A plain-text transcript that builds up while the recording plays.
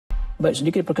Baik,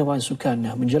 sedikit perkembangan sukan.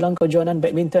 Menjelang kejohanan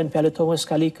badminton Piala Thomas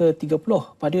kali ke-30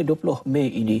 pada 20 Mei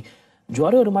ini,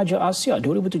 juara remaja Asia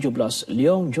 2017,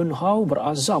 Leong Junhao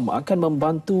berazam akan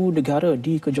membantu negara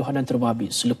di kejohanan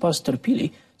terbabit selepas terpilih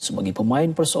sebagai pemain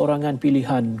perseorangan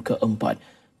pilihan keempat.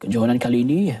 Kejohanan kali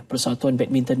ini, Persatuan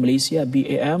Badminton Malaysia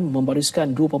BAM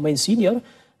membariskan dua pemain senior,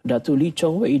 Dato' Lee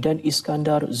Chong Wei dan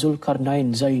Iskandar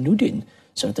Zulkarnain Zainuddin,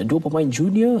 serta dua pemain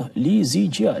junior, Lee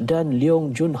Zijia dan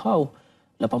Leong Junhao,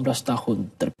 18 tahun,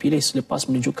 terpilih selepas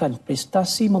menunjukkan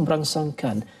prestasi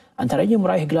memberangsangkan, antaranya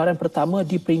meraih gelaran pertama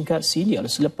di peringkat senior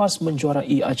selepas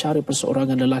menjuarai acara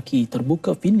perseorangan lelaki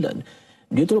terbuka Finland.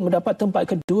 Dia turut mendapat tempat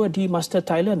kedua di Master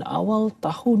Thailand awal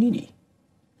tahun ini.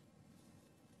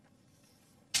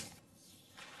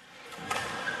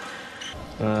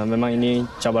 Memang ini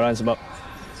cabaran sebab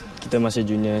kita masih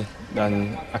junior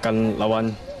dan akan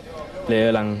lawan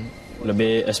player yang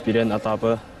lebih experience atau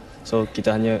apa. So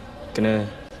kita hanya kena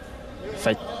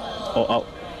fight all out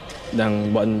dan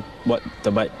buat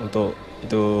terbaik untuk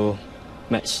itu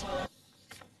match.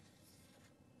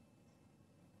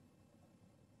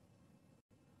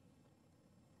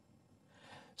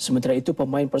 Sementara itu,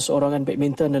 pemain perseorangan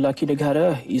badminton lelaki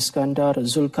negara Iskandar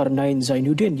Zulkarnain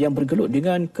Zainuddin yang bergelut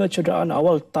dengan kecederaan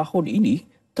awal tahun ini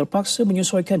terpaksa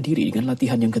menyesuaikan diri dengan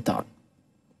latihan yang ketat.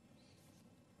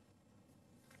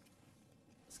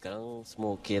 Sekarang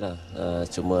semua okey lah.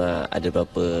 Cuma ada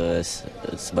beberapa,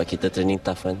 sebab kita training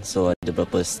tough kan, so ada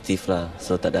beberapa stiff lah.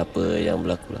 So tak ada apa yang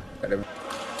berlaku lah.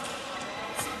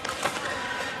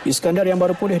 Iskandar yang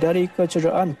baru pulih dari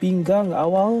kecederaan pinggang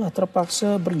awal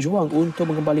terpaksa berjuang untuk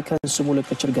mengembalikan semula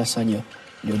kecergasannya.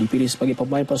 Dia dipilih sebagai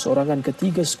pemain perseorangan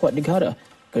ketiga skuad negara.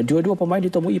 Kedua-dua pemain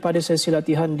ditemui pada sesi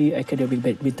latihan di Akademi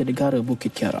Badminton Negara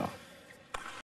Bukit Kiara.